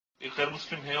ایک غیر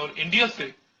مسلم ہیں اور انڈیا سے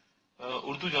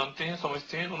اردو جانتے ہیں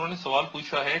سمجھتے ہیں، انہوں نے سوال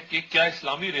پوچھا ہے کہ کیا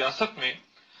اسلامی ریاست میں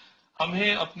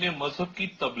ہمیں اپنے مذہب کی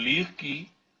تبلیغ کی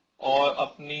اور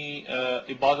اپنی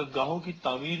عبادت گاہوں کی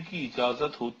تعمیر کی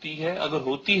اجازت ہوتی ہے؟ اگر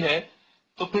ہوتی ہے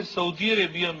تو پھر سعودی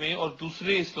عربیہ میں اور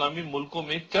دوسرے اسلامی ملکوں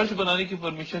میں چرچ بنانے کی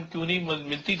پرمیشن کیوں نہیں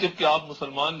ملتی، جبکہ آپ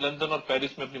مسلمان لندن اور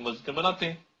پیرس میں اپنی مسجدیں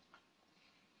بناتے ہیں؟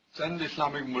 چند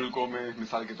اسلامک ملکوں میں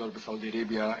مثال کے طور پہ سعودی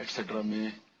عربیہ ایٹسٹرا میں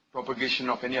propagation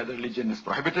of any other religion is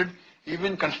prohibited.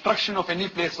 Even construction of any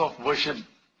place of worship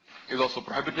is also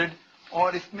prohibited.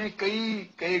 اور اس میں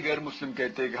کئی غیر مسلم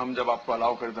کہتے ہیں کہ ہم جب آپ کو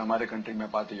الاؤ کرتے ہمارے کنٹری میں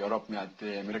آتے، یورپ میں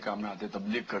آتے، امریکہ میں آتے،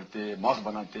 تبلیغ کرتے، ماسک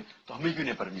بناتے، تو ہمیں کیوں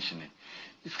نہیں پرمیشن ہے؟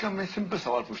 اس کا میں سمپل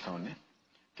سوال پوچھتا ہوں انہیں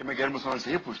کہ میں غیر مسلمان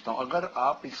سے یہ پوچھتا ہوں، اگر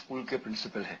آپ ایک اسکول کے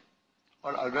پرنسپل ہیں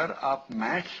اور اگر آپ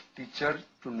میتھس ٹیچر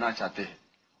چننا چاہتے ہیں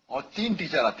اور 3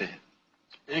 ٹیچر آتے ہیں،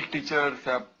 ایک ٹیچر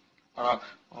سے آپ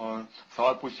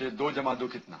سوال پوچھے 2 × 2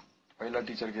 کتنا؟ پہلا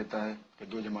ٹیچر کہتا ہے کہ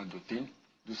 2 × 2 3،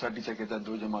 دوسرا ٹیچر کہتا ہے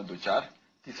 2 × 2 4،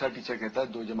 تیسرا ٹیچر کہتا ہے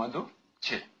 2 × 2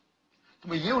 6۔ تو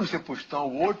میں یہ ان سے پوچھتا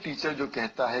ہوں، وہ ٹیچر جو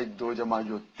کہتا ہے 2 ×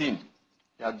 2 3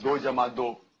 یا 2 × 2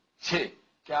 6،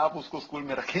 کیا آپ اس کو اسکول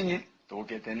میں رکھیں گے؟ تو وہ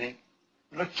کہتے ہیں نہیں۔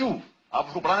 مطلب کیوں آپ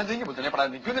اس کو پڑھانے دیں گے؟ بولتے نہیں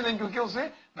پڑھانے دیں گے۔ کیوں نہیں دیں گے؟ کیونکہ اسے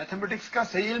میتھمیٹکس کا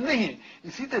صحیح علم نہیں ہے۔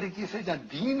 اسی طریقے سے جہاں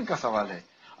دین کا سوال ہے،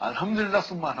 الحمدللہ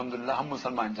ثم الحمدللہ ہم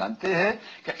مسلمان جانتے ہیں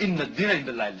کہ ان الدین عند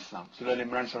اللہ الاسلام، سورہ ال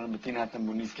عمران سورہ 3 آیت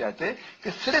 19 کے آتے کہ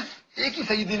صرف ایک ہی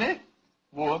صحیح دین ہے،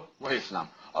 وہ ہے اسلام۔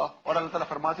 اور اللہ تعالیٰ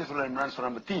فرماتے سورہ عمران سورہ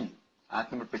 3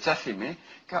 آیت نمبر 85 میں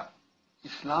کہ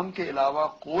اسلام کے علاوہ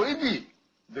کوئی بھی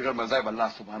دیگر مذاہب اللہ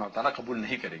سبحانہ و تعالیٰ قبول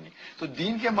نہیں کریں گے۔ تو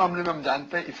دین کے معاملے میں ہم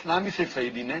جانتے ہیں اسلامی صرف صحیح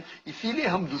دین ہے، اسی لیے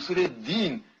ہم دوسرے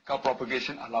دین کا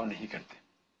پروپیگیشن الاؤ نہیں کرتے۔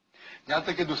 جہاں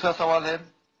تک کہ دوسرا سوال ہے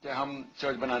کہ ہم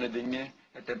چرچ بنانے دیں گے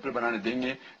یا ٹیمپل بنانے دیں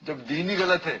گے، جب دین ہی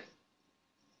غلط ہے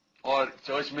اور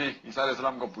چرچ میں عیسیٰ علیہ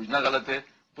السلام کو پوجنا غلط ہے،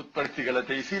 بت پرستی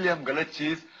غلط ہے، اسی لیے ہم غلط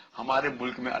چیز ہمارے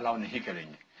ملک میں الاؤ نہیں کریں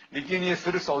گے۔ لیکن یہ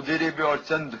صرف سعودی عربیہ اور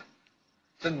چند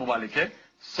ممالک ہے،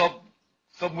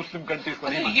 سب مسلم کنٹریز کو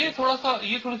نہیں مانتے۔ یہ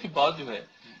تھوڑی سی بات جو ہے،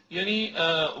 یعنی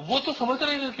وہ تو سمجھ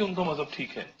رہے ہیں کہ ان کا مذہب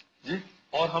ٹھیک ہے جی،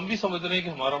 اور ہم بھی سمجھ رہے ہیں کہ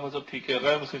ہمارا مذہب ٹھیک ہے،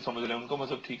 غیر مسلم سمجھ رہے ہیں ان کا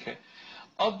مذہب ٹھیک ہے۔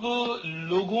 اب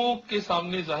لوگوں کے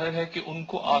سامنے ظاہر ہے کہ ان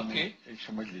کو آ کے ایک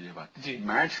سمجھ لیجیے بات جی،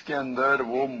 میتھس کے اندر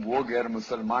وہ غیر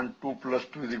مسلمان 2 +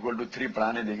 2 = 3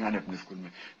 پڑھانے دیں گے اپنے اسکول میں،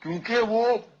 کیونکہ وہ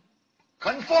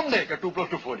کنفرمڈ ہے کہ 2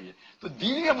 + 2 4 ہے۔ تو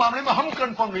دین کے معاملے میں ہم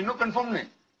کنفرم نہیں، کنفرم نہیں۔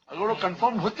 اگر وہ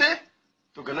کنفرم ہوتے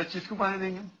تو غلط چیز کیوں پڑھانے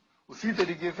دیں گے؟ اسی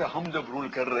طریقے سے ہم جب رول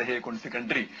کر رہے ہیں کون سی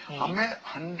کنٹری، ہمیں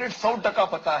 100%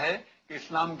 پتا ہے کہ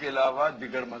اسلام کے علاوہ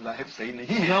دیگر مذاہب صحیح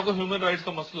نہیں ہے۔ یہاں کو ہیومن رائٹس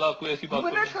کا مسئلہ کوئی ایسی بات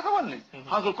ہیومن رائٹس کا سوال نہیں۔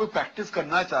 ہاں، اگر کوئی پریکٹس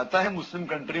کرنا چاہتا ہے مسلم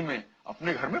کنٹری میں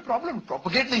اپنے گھر میں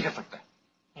پروپیگیٹ نہیں کر سکتا ہے۔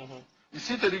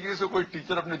 اسی طریقے سے کوئی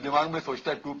ٹیچر اپنے دماغ میں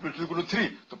سوچتا ہے 2 + 2 = 3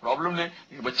 تو پرابلم نہیں،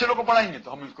 لیکن بچے لوگ کو پڑھائیں گے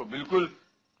تو ہم اس کو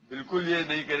بالکل یہ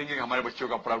نہیں کریں گے کہ ہمارے بچوں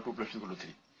کا پڑھاؤ 2 + 2 =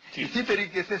 3۔ اسی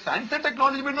طریقے سے سائنس اینڈ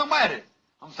ٹیکنالوجی میں لوگ ماہر ہے،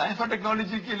 ہم سائنس اور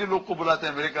ٹیکنالوجی کے لیے لوگ کو بلاتے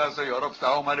ہیں امریکہ سے، یورپ سے،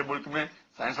 آؤ ہمارے ملک میں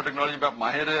سائنس اور ٹیکنالوجی میں آپ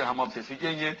ماہر ہے، ہم آپ سے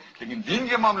سیکھیں گے، لیکن دین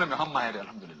کے معاملے میں ہم ماہر ہیں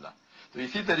الحمدللہ۔ تو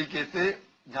اسی طریقے سے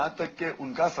جہاں تک کہ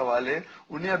ان کا سوال ہے،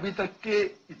 انہیں ابھی تک کہ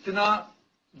اتنا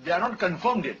they are not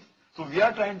confirmed yet. So we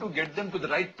are trying to get them to the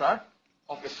right path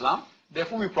of Islam.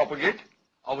 Therefore we propagate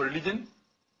our religion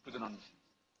to the non-Muslims.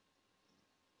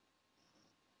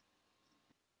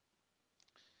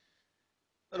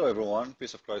 Hello everyone,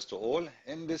 peace of Christ to all.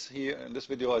 In this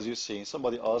video, as you see,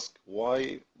 somebody asked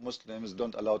why Muslims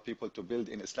don't allow people to build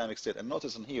in Islamic State. And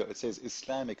notice in here it says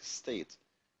Islamic State,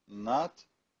 not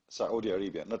Saudi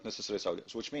Arabia, not necessarily Saudi,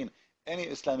 which means any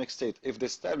Islamic state, if they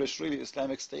establish really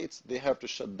Islamic states, they have to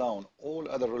shut down all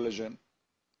other religion,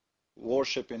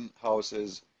 worshipping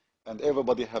houses, and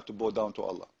everybody have to bow down to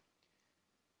Allah.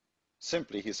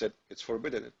 Simply, he said, it's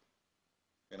forbidden.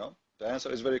 The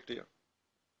answer is very clear.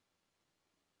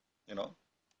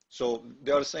 So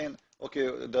they are saying, okay,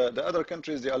 the other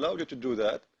countries, they allow you to do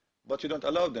that, but you don't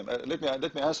allow them. Let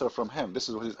me answer from him. This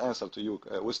is his answer to you,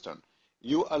 Western.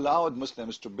 You allowed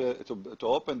Muslims to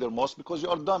open their mosque because you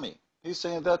are dummy. He's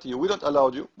saying that we don't allow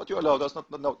you, but you allowed us,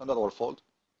 not our fault.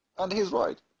 And he's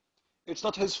right. It's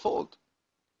not his fault.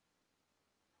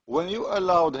 When you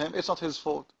allowed him, it's not his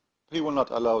fault. He will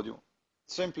not allow you.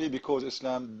 Simply because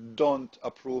Islam don't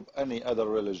approve any other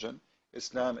religion.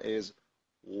 Islam is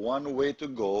one way to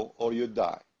go or you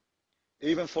die.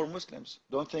 Even for Muslims,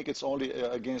 don't think it's only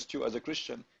against you as a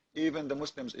Christian. Even the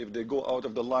Muslims, if they go out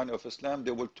of the line of Islam, they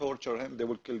will torture him, they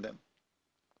will kill them.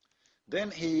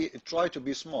 Then he tried to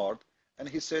be smart and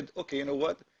he said, okay, you know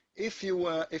what? If you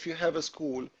have a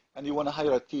school and you want to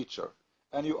hire a teacher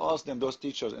and you ask them, those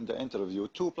teachers in the interview,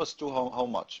 2 + 2, how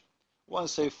much? One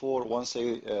say 4, one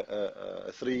say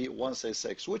 3, one say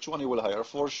 6. Which one you will hire?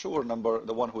 For sure,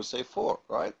 the one who say 4,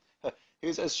 right?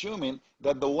 He's assuming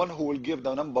that the one who will give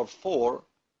the number 4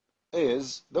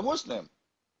 is the Muslim.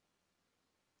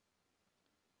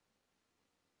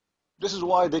 This is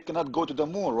why they cannot go to the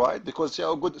moon, right? Because see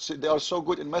how good they are, so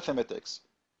good in mathematics.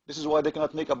 This is why they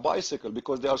cannot make a bicycle,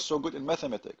 because they are so good in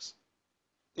mathematics.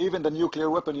 Even the nuclear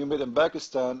weapon you made in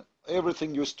Pakistan,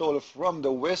 everything you stole from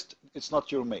the West, it's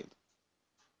not your made.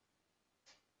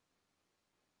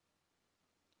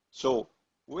 So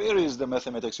where is the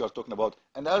mathematics you are talking about?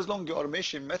 And as long as you are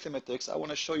mentioning mathematics, I want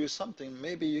to show you something.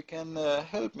 Maybe you can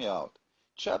help me out.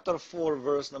 Chapter 4,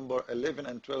 verse number 11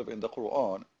 and 12 in the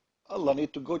Quran, Allah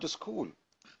need to go to school.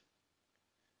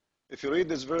 If you read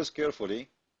this verse carefully,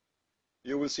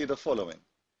 you will see the following.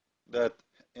 That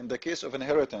in the case of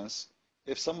inheritance,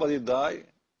 if somebody die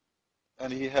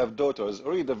and he have daughters,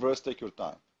 read the verse, take your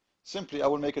time. Simply, I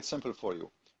will make it simple for you.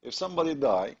 If somebody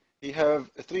die, he have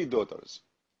 3 daughters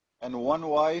and 1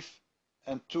 wife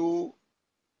and 2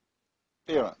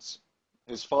 parents,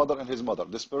 his father and his mother.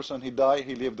 This person, he died,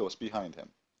 he left those behind him.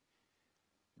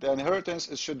 The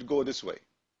inheritance should go this way.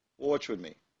 Watch with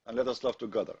me and let us love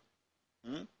together.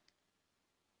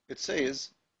 It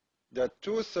says that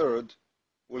 2/3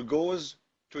 will goes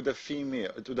to the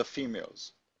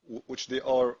females, which they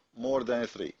are more than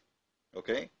 3.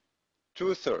 Okay,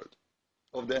 2/3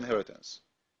 of the inheritance.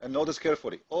 And notice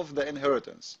carefully, of the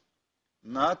inheritance,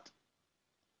 not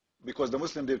because the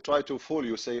Muslim they try to fool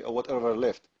you, say whatever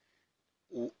left,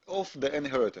 of the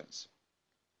inheritance,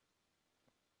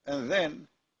 and then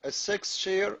a 6th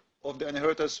share of the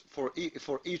inheritance for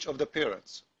each of the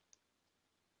parents.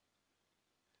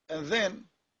 And then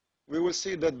we will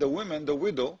see that the woman, the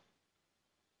widow,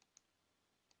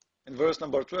 in verse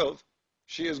number 12,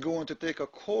 she is going to take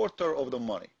 1/4 of the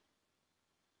money.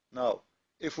 Now,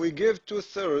 if we give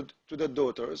 2/3 to the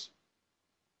daughters,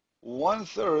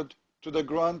 1/3 to the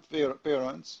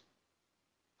grandparents,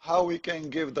 how we can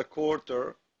give the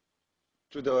 1/4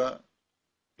 to the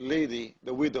lady,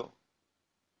 the widow?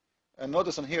 And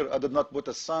notice in here, I did not put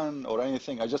a son or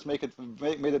anything. I just made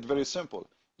it very simple,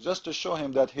 just to show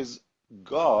him that his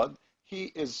God, he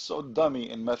is so dummy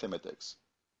in mathematics.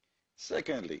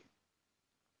 Secondly,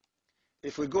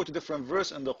 if we go to different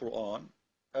verse in the Quran,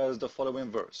 as the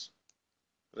following verse.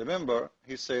 Remember,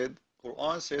 he said,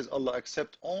 Quran says Allah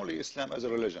accept only Islam as a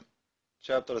religion.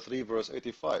 Chapter 3, verse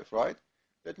 85, right?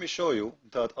 Let me show you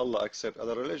that Allah accept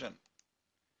other religion.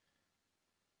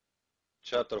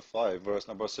 Chapter 5, verse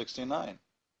number 69.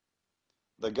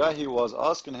 The guy, he was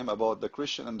asking him about the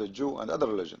Christian and the Jew and other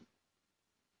religion.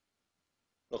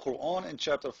 The Quran in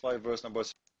chapter 5, verse number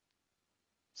 6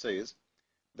 says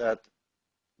that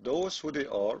those who they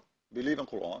are believe in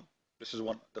Quran. This is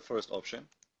the first option.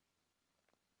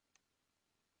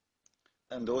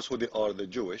 And those who they are the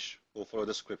Jewish, who follow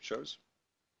the scriptures.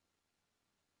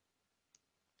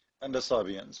 And the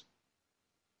Sabians.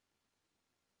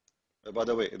 By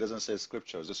the way, it doesn't say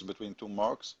scriptures. This is between 2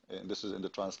 marks, and this is in the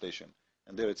translation.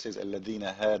 And there it says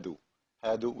Alladina Hadu.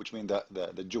 Hadu, which means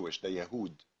the Jewish, the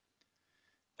Yahud.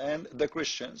 And the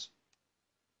Christians.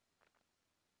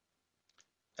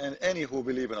 And any who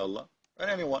believe in Allah. And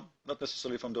anyone, not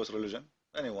necessarily from those religion.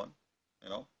 Anyone,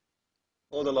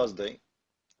 all the last day.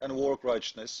 And work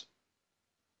righteousness.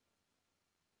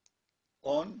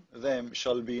 On them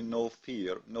shall be no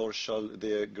fear, nor shall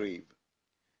they grieve.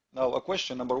 Now, a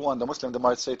question, number one, the Muslim, they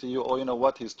might say to you, oh, you know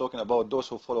what, he's talking about those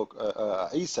who follow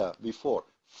Isa before.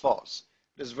 False.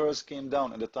 This verse came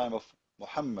down in the time of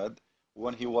Muhammad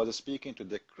when he was speaking to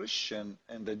the Christian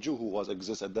and the Jew who was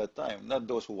exist at that time, not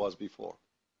those who was before.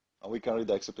 And we can read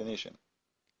the explanation.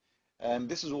 And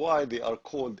this is why they are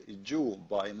called Jew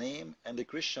by name and the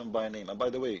Christian by name. And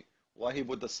by the way, why he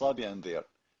put the Sabian there?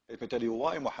 Let me tell you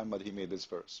why Muhammad, he made this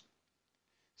verse.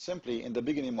 Simply, in the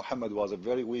beginning, Muhammad was a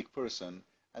very weak person,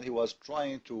 and he was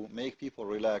trying to make people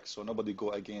relax so nobody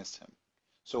go against him.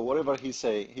 So whatever he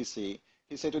say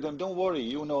to them, don't worry,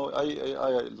 you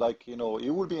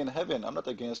will be in heaven. I'm not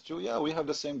against you. Yeah, we have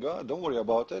the same God. Don't worry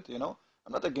about it. I'm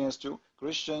not against you.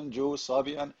 Christian, Jew,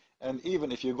 Sabian, and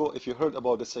even if you heard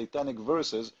about the satanic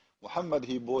verses, Muhammad,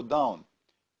 he bowed down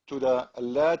to the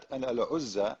Allat and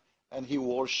Al-Uzza, and he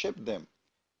worshipped them.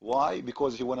 Why?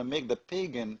 Because he want to make the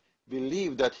pagan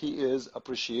believe that he is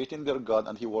appreciating their God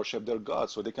and he worship their God,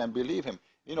 so they can believe him.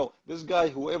 This guy,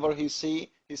 whoever he say,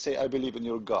 I believe in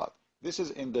your God. This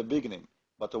is in the beginning.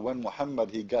 But when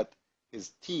Muhammad, he got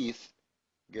his teeth,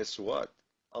 guess what?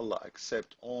 Allah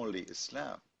accept only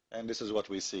Islam. And this is what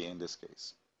we see in this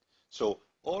case. So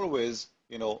always,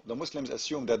 the Muslims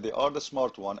assume that they are the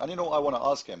smart one. And I want to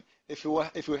ask him,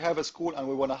 if we have a school and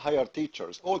we want to hire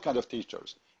teachers, all kind of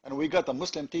teachers, and we got the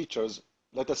Muslim teachers,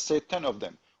 let us say 10 of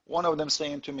them, one of them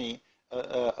saying to me,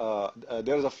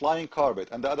 there is a flying carpet,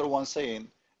 and the other one saying,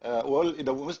 well,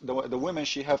 the women,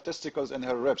 she have testicles in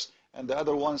her ribs, and the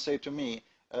other one say to me,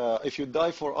 if you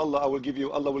die for Allah,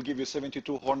 Allah will give you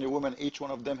 72 horny women, each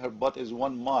one of them, her butt is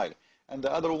 1 mile. And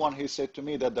the other one, he said to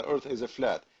me that the earth is a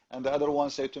flat. And the other one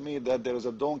said to me that there is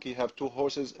a donkey, have 2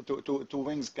 horses, two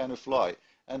wings, can fly.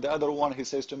 And the other one, he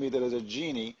says to me, there is a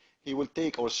genie, he will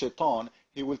take, or shaitan,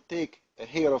 he will take a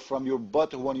hair from your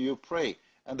butt when you pray.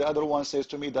 And the other one says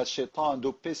to me that shaitan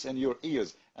do piss in your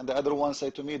ears. And the other one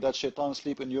said to me that shaitan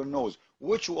sleep in your nose.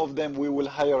 Which of them we will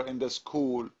hire in the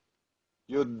school?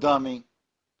 You dummy.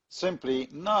 Simply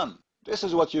none. This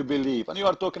is what you believe. And you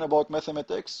are talking about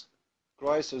mathematics?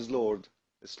 Christ is Lord.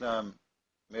 Islam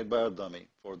made by a dummy,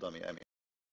 for dummy, I mean.